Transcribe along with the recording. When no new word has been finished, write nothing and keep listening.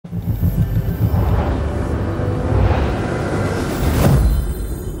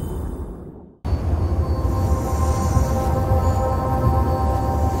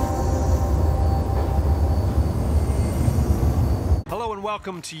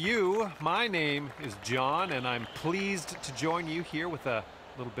welcome to you. My name is John, and I'm pleased to join you here with a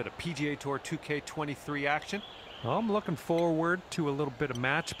little bit of PGA Tour 2K23 action. I'm looking forward to a little bit of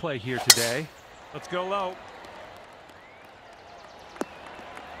match play here today. Let's go low.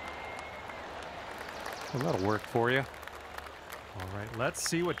 Well, that'll work for you. All right, let's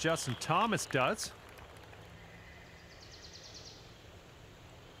see what Justin Thomas does.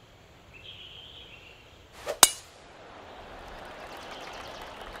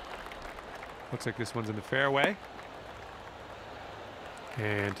 Looks like this one's in the fairway.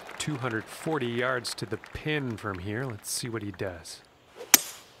 And 240 yards to the pin from here. Let's see what he does.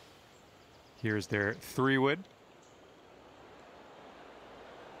 Here's their 3-wood.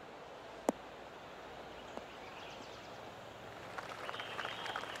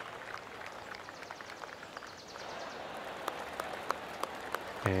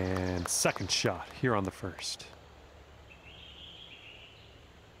 And second shot here on the first.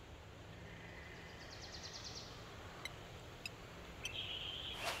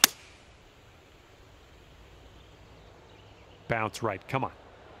 Bounce right, come on.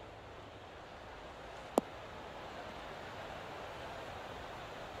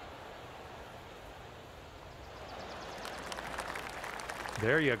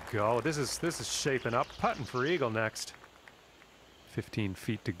 There you go. This is shaping up. Putting for eagle next. 15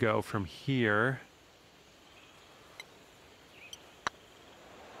 feet to go from here.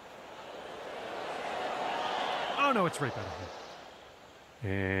 Oh no, it's right by the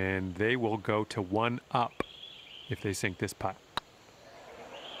hole. And they will go to 1 up if they sink this putt.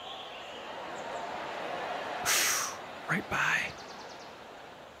 Right by.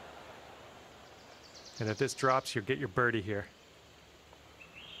 And if this drops, you'll get your birdie here.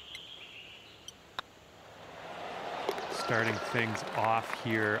 Starting things off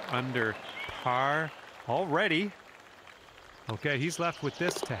here under par already. Okay, he's left with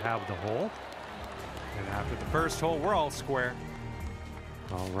this to have the hole. And after the first hole, we're all square.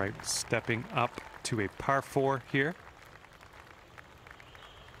 All right, stepping up to a par 4 here.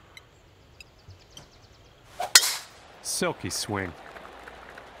 Silky swing.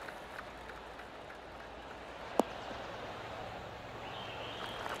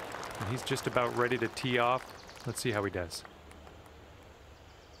 And he's just about ready to tee off. Let's see how he does.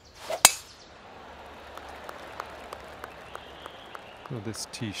 Well, this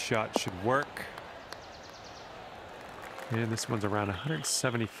tee shot should work. And this one's around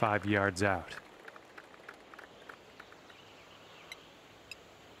 175 yards out.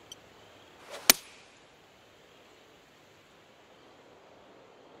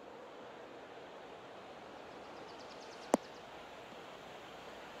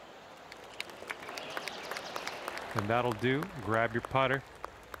 And that'll do. Grab your putter.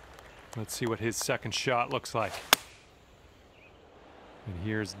 Let's see what his second shot looks like. And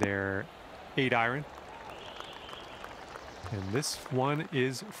here's their 8-iron. And this one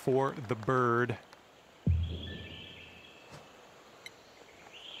is for the bird. It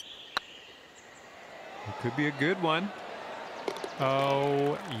could be a good one.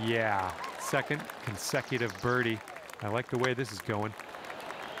 Oh, yeah. Second consecutive birdie. I like the way this is going.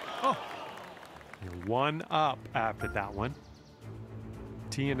 Oh. You're 1 up after that one.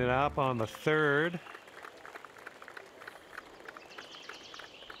 Teeing it up on the third.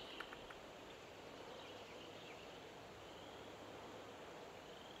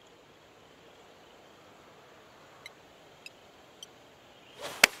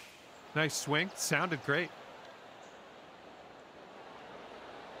 Nice swing. Sounded great.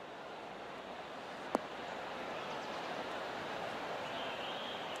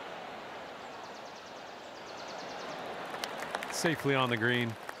 Safely on the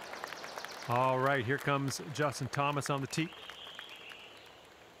green. All right, here comes Justin Thomas on the tee.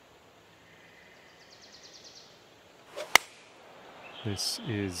 This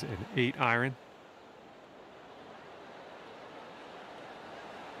is an 8-iron.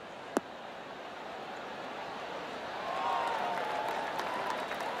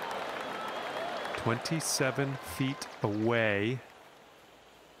 "27 feet away."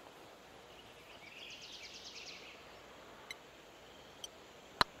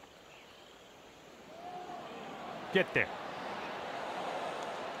 Get there.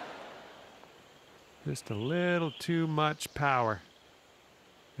 Just a little too much power.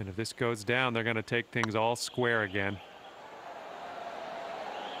 And if this goes down, they're going to take things all square again.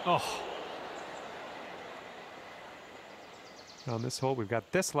 Oh. On this hole, we've got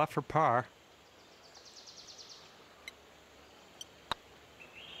this left for par.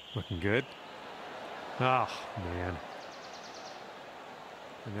 Looking good. Oh, man.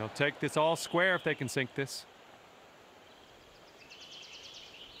 And they'll take this all square if they can sink this.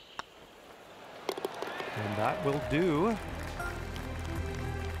 And that will do.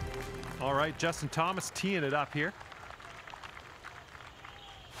 All right, Justin Thomas teeing it up here.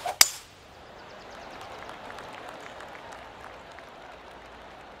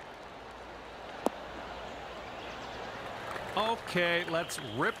 Okay, let's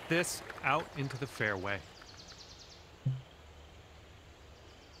rip this out into the fairway.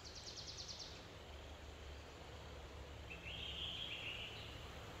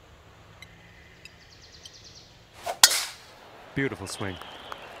 Beautiful swing.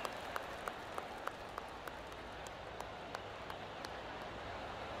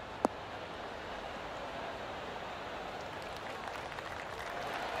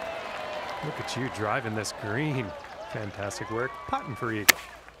 Look at you driving this green. Fantastic work. Putting for eagle.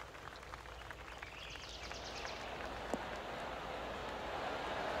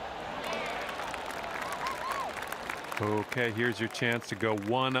 Okay, here's your chance to go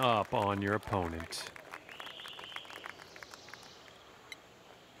one up on your opponent.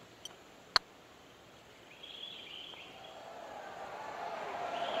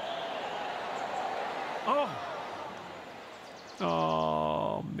 Oh!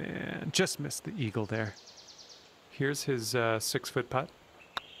 Oh, man. Just missed the eagle there. Here's his 6-foot putt.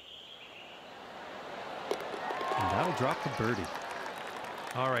 And that'll drop the birdie.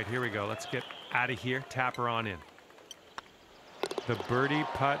 All right, here we go. Let's get out of here. Tap her on in. The birdie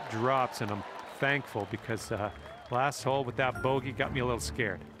putt drops, and I'm thankful because last hole with that bogey got me a little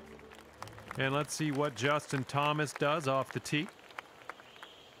scared. And let's see what Justin Thomas does off the tee.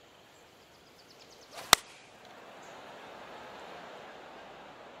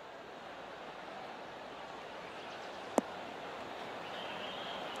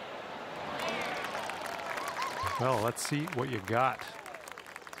 Well, let's see what you got.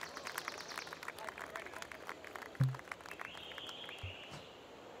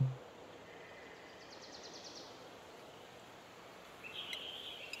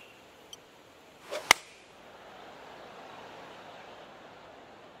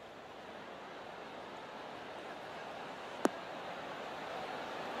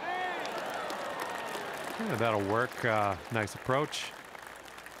 Yeah, that'll work. Nice approach.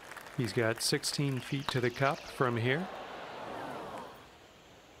 He's got 16 feet to the cup from here.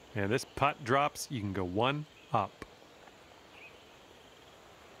 And this putt drops, you can go one up.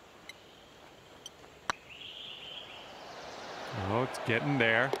 Oh, it's getting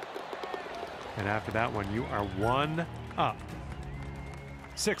there. And after that one, you are one up.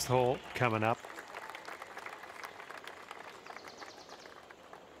 6th hole coming up.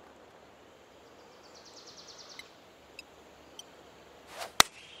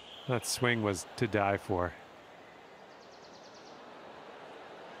 That swing was to die for.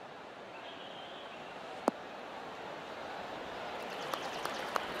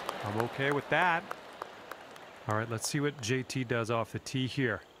 I'm okay with that. All right, let's see what JT does off the tee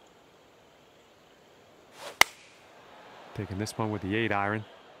here. Taking this one with the 8-iron.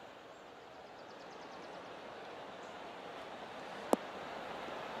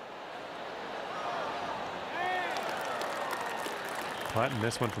 Putting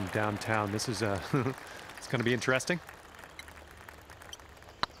this one from downtown. This is it's going to be interesting.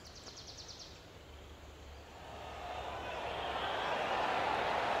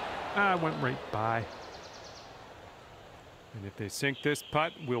 I went right by. And if they sink this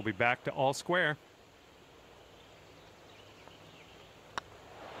putt, we'll be back to all square.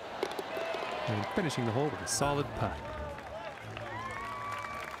 And finishing the hole with a solid putt.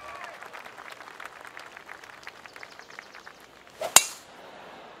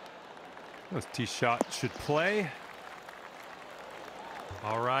 This tee shot should play.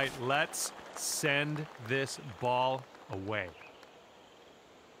 All right, let's send this ball away.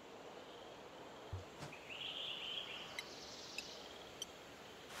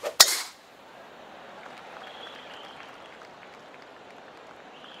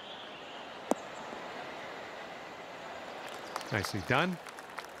 Nicely done.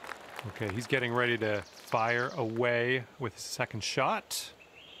 Okay, he's getting ready to fire away with his second shot.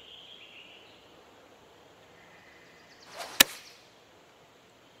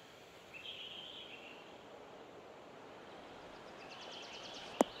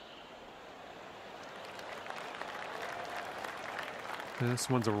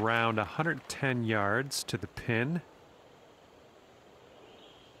 This one's around 110 yards to the pin.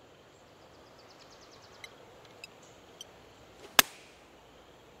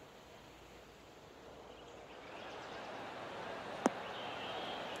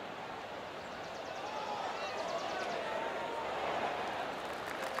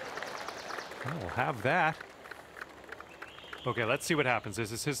 We'll have that. Okay, let's see what happens.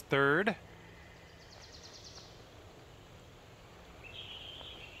 This is his third.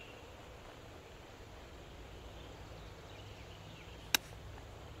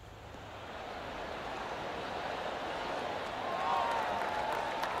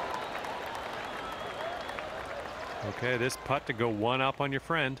 Okay, this putt to go one up on your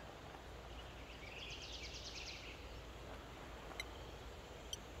friend.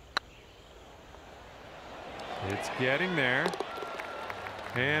 It's getting there.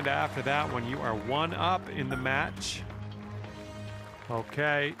 And after that one, you are one up in the match.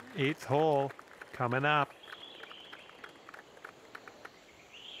 Okay, 8th hole coming up.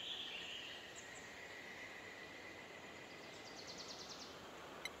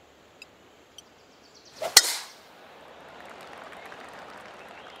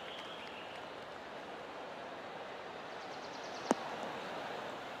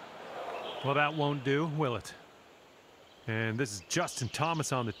 Well, that won't do, will it? And this is Justin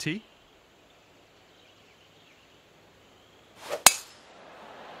Thomas on the tee.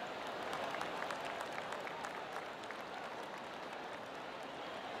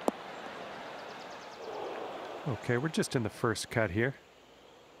 Okay, we're just in the first cut here.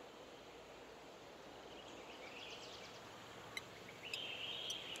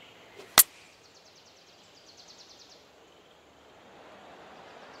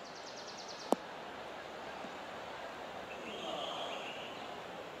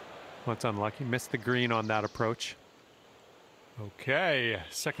 Well, it's unlucky. Missed the green on that approach. Okay,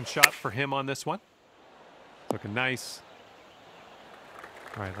 second shot for him on this one. Looking nice.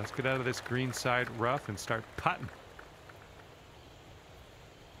 All right, let's get out of this green side rough and start putting.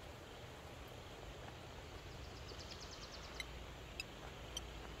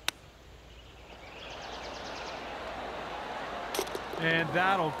 And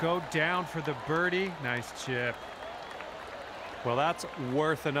that'll go down for the birdie. Nice chip. Well, that's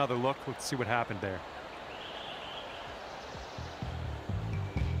worth another look. Let's see what happened there.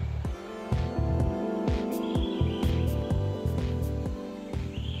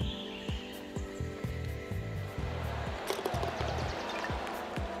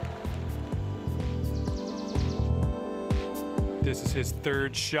 This is his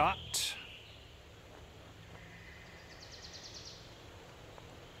third shot.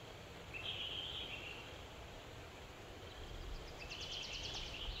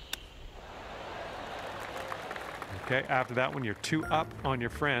 Okay, after that one, you're 2 up on your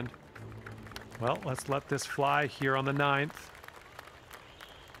friend. Well, let's let this fly here on the 9th.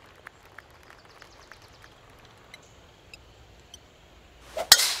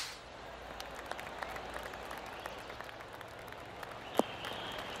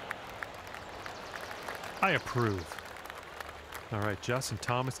 I approve. All right, Justin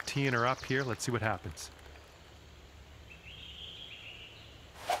Thomas teeing her up here. Let's see what happens.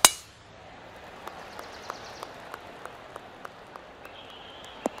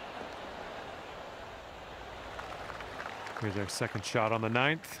 Here's our second shot on the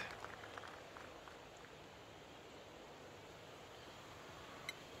 9th.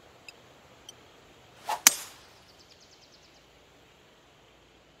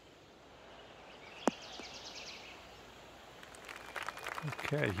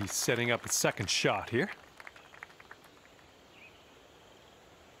 Okay, he's setting up a second shot here.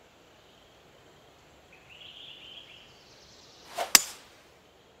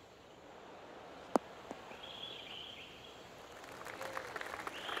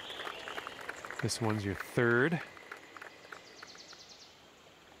 This one's your third.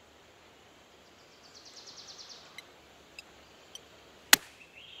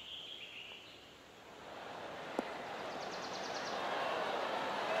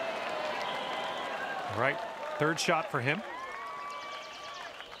 All right, third shot for him.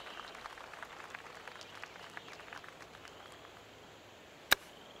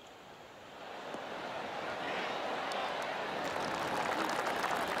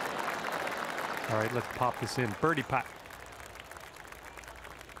 All right, let's pop this in. Birdie putt.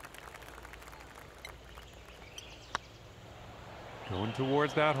 Going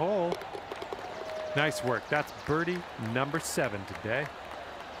towards that hole. Nice work. That's birdie number 7 today.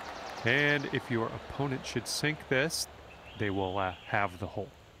 And if your opponent should sink this, they will have the hole.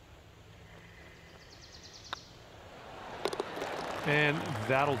 And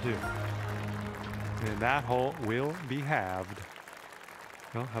that'll do. And that hole will be halved.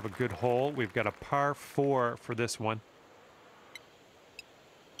 Well, have a good hole. We've got a par 4 for this one.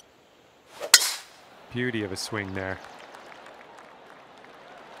 Beauty of a swing there.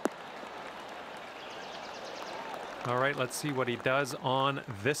 All right, let's see what he does on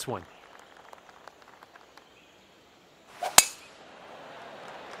this one.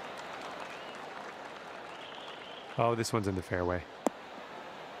 Oh, this one's in the fairway.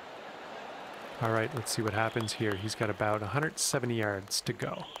 All right, let's see what happens here. He's got about 170 yards to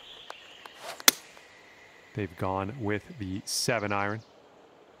go. They've gone with the 7-iron.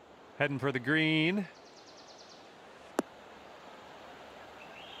 Heading for the green.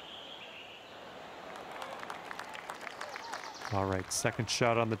 All right, second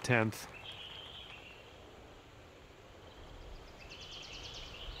shot on the 10th.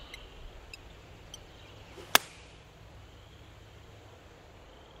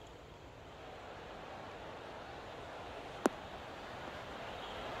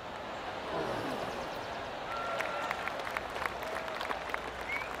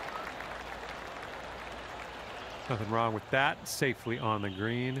 Nothing wrong with that. Safely on the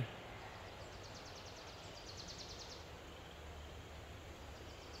green.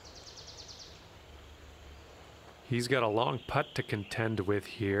 He's got a long putt to contend with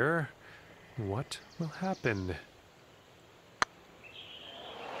here. What will happen?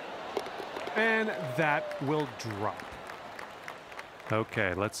 And that will drop.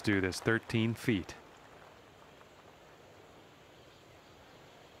 Okay, let's do this. 13 feet.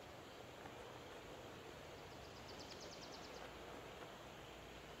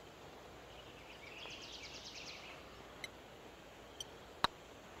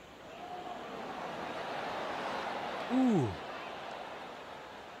 Ooh.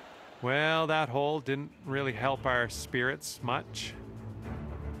 Well, that hole didn't really help our spirits much.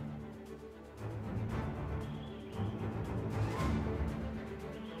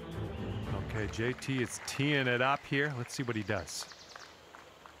 Okay, JT is teeing it up here. Let's see what he does.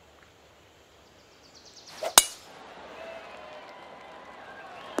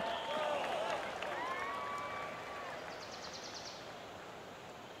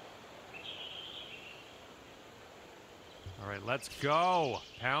 All right, let's go.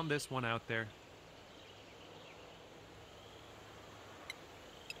 Pound this one out there.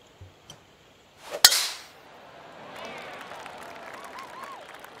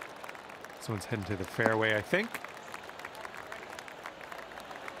 This one's heading to the fairway, I think.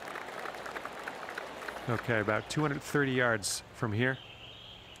 Okay, about 230 yards from here.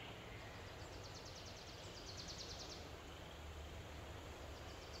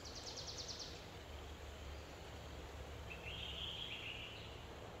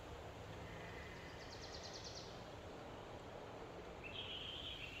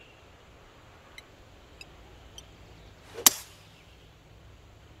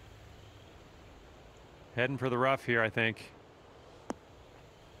 Heading for the rough here, I think.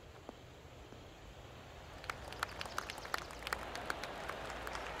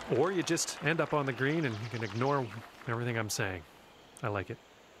 Or you just end up on the green and you can ignore everything I'm saying. I like it.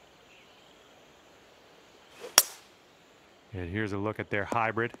 And here's a look at their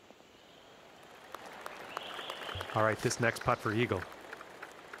hybrid. All right, this next putt for eagle.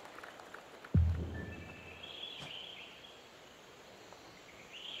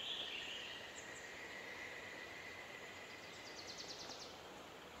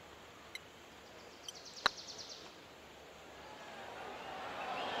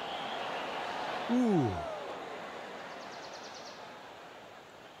 Ooh.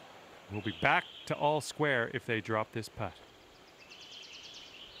 We'll be back to all square if they drop this putt.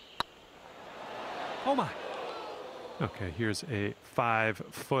 Oh my. Okay, here's a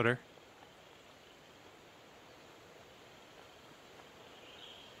 5-footer.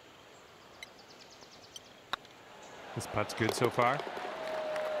 This putt's good so far.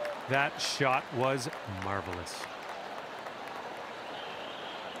 That shot was marvelous.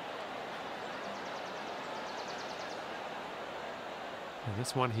 And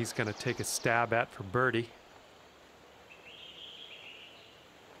this one he's going to take a stab at for birdie.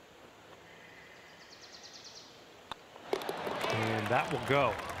 And that will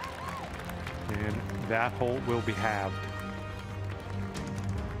go. And that hole will be halved.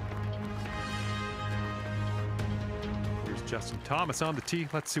 Here's Justin Thomas on the tee.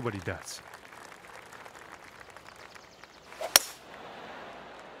 Let's see what he does.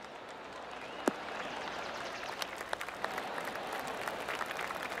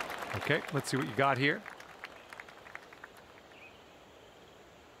 Okay, let's see what you got here.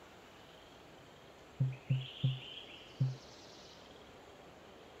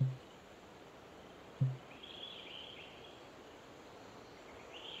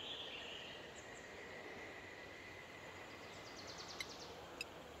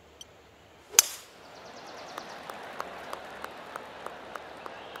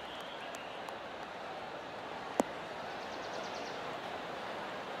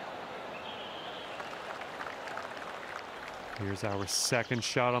 Here's our second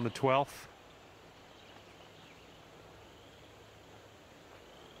shot on the 12th.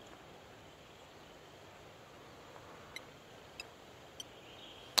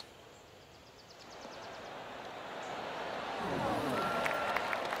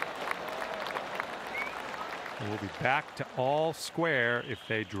 We'll be back to all square if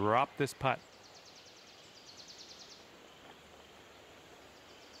they drop this putt.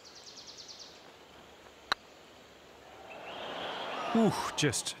 Ooh,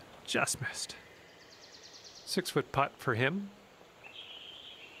 just missed. 6-foot putt for him.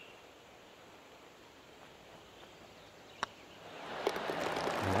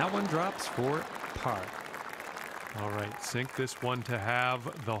 And that one drops for par. All right, sink this one to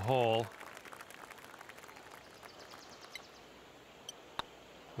have the hole.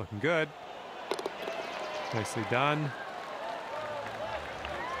 Looking good. Nicely done.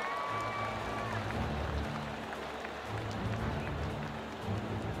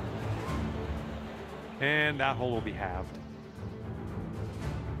 And that hole will be halved.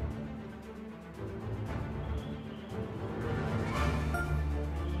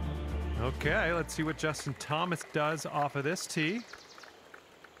 Okay, let's see what Justin Thomas does off of this tee.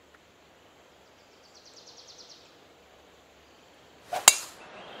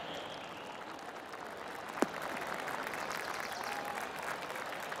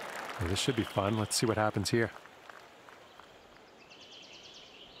 Well, this should be fun. Let's see what happens here.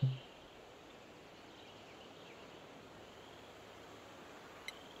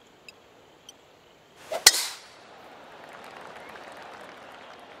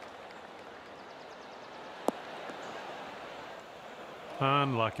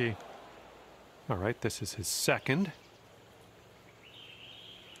 Unlucky. All right, this is his second.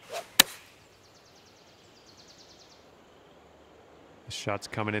 The shot's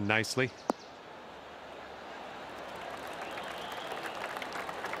coming in nicely.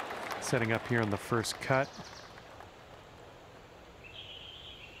 Setting up here on the first cut.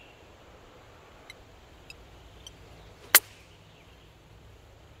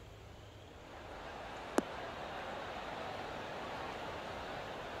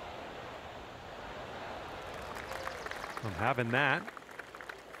 I'm having that.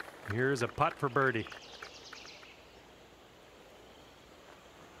 Here's a putt for birdie.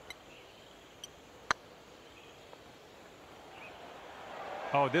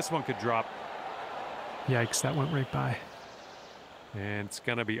 Oh, this one could drop. Yikes, that went right by. And it's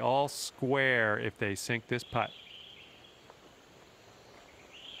going to be all square if they sink this putt.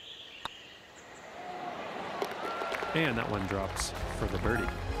 And that one drops for the birdie.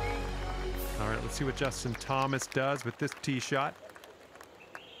 All right, let's see what Justin Thomas does with this tee shot.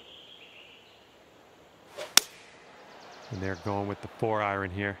 And they're going with the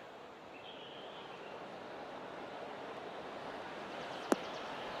 4-iron here.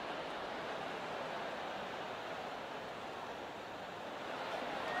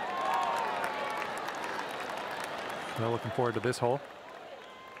 Well, looking forward to this hole.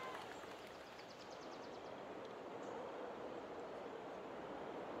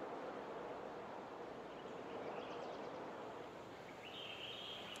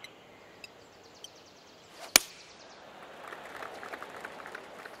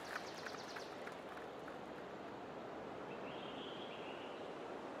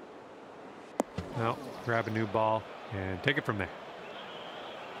 Well, grab a new ball and take it from there.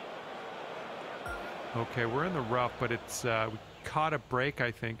 Okay, we're in the rough, but it's we caught a break,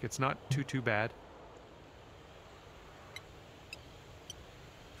 I think. It's not too bad.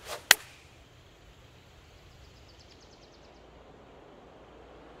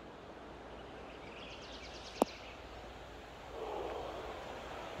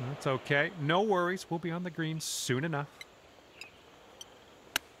 That's okay. No worries. We'll be on the green soon enough.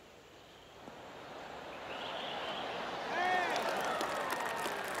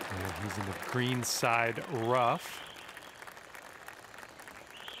 He's in the green side rough.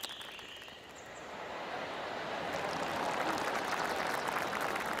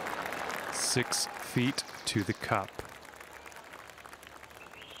 Six feet to the cup.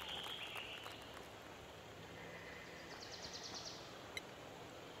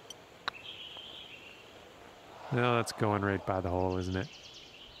 No, that's going right by the hole, isn't it?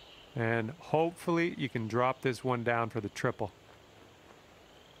 And hopefully you can drop this one down for the triple.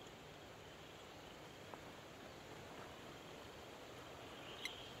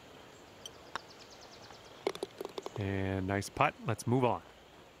 And nice putt. Let's move on.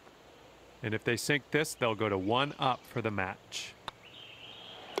 And if they sink this, they'll go to 1 up for the match.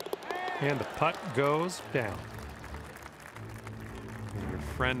 And the putt goes down. And your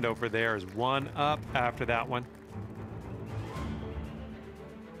friend over there is 1 up after that one.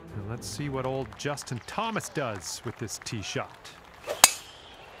 And let's see what old Justin Thomas does with this tee shot.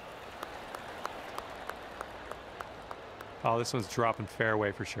 Oh, this one's dropping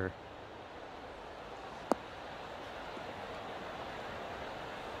fairway for sure.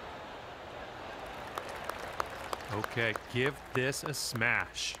 Okay, give this a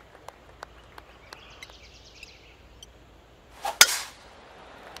smash.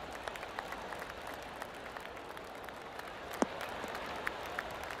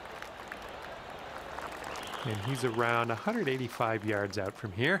 And he's around 185 yards out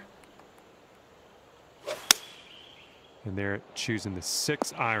from here. And they're choosing the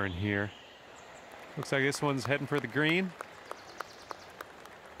 6-iron here. Looks like this one's heading for the green.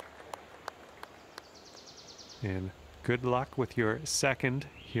 And good luck with your second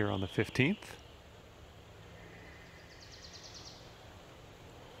here on the 15th.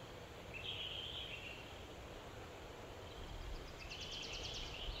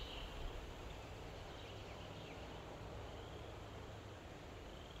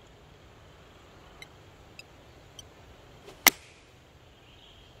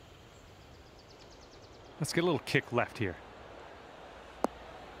 Let's get a little kick left here.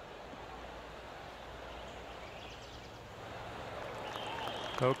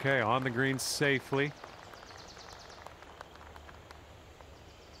 Okay, on the green safely.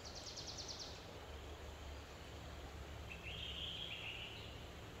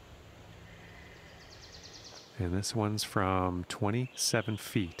 And this one's from 27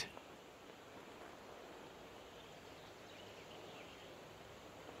 feet.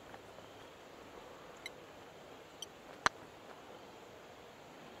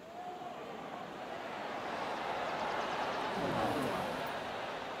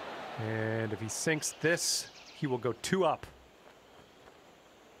 And if he sinks this, he will go 2 up.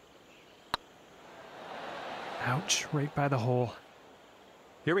 Ouch, right by the hole.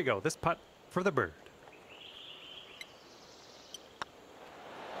 Here we go, this putt for the bird.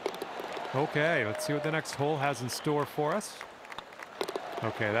 Okay, let's see what the next hole has in store for us.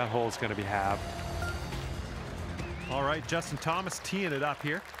 Okay, that hole's going to be halved. All right, Justin Thomas teeing it up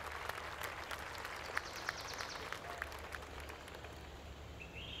here.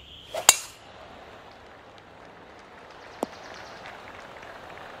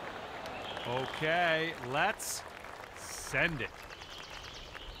 Okay, let's send it.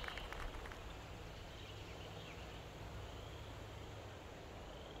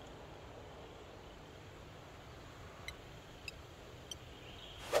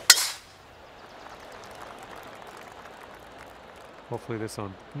 Hopefully this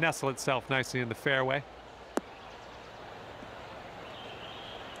will nestle itself nicely in the fairway.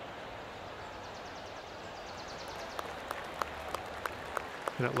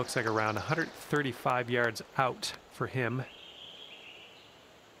 And it looks like around 135 yards out for him.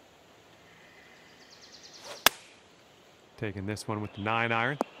 Taking this one with the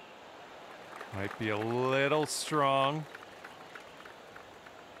 9-iron. Might be a little strong.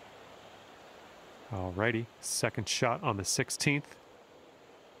 Alrighty, second shot on the 16th.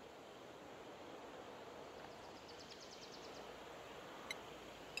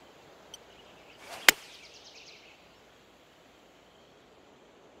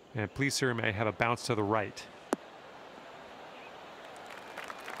 And please, sir, may have a bounce to the right.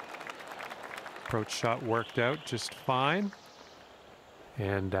 Approach shot worked out just fine.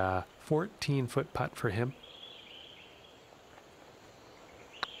 And 14-foot putt for him.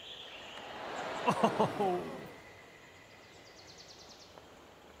 Oh!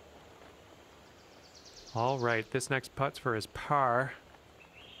 All right, this next putt's for his par.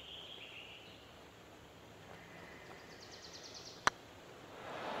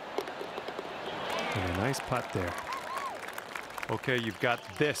 And a nice putt there. Okay, you've got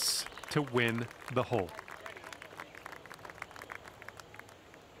this to win the hole.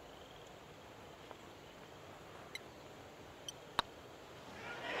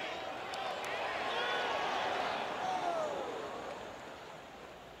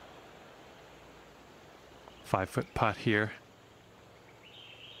 Five-foot putt here.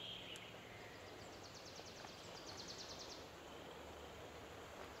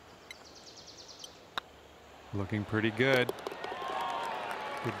 Looking pretty good.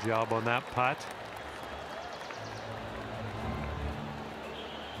 Good job on that putt.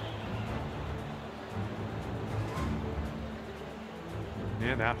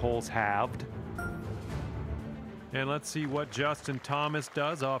 And that hole's halved. And let's see what Justin Thomas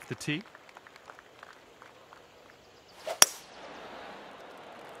does off the tee.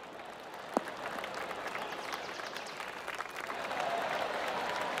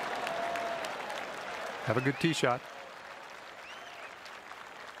 Have a good tee shot.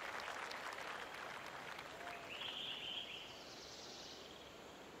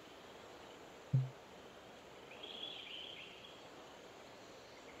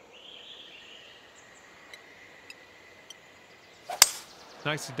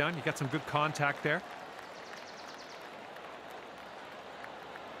 Nicely done. You got some good contact there.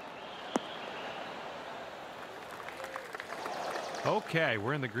 Okay,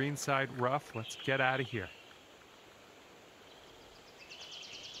 we're in the green side rough. Let's get out of here.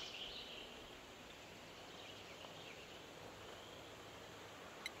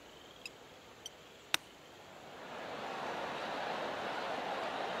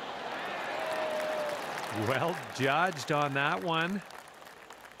 Well judged on that one.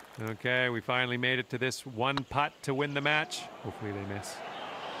 Okay, we finally made it to this one putt to win the match. Hopefully they miss.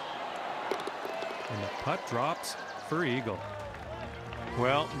 And the putt drops for eagle.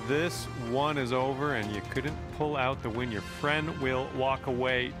 Well, this one is over, and you couldn't pull out the win. Your friend will walk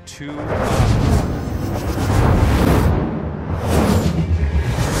away 2 up.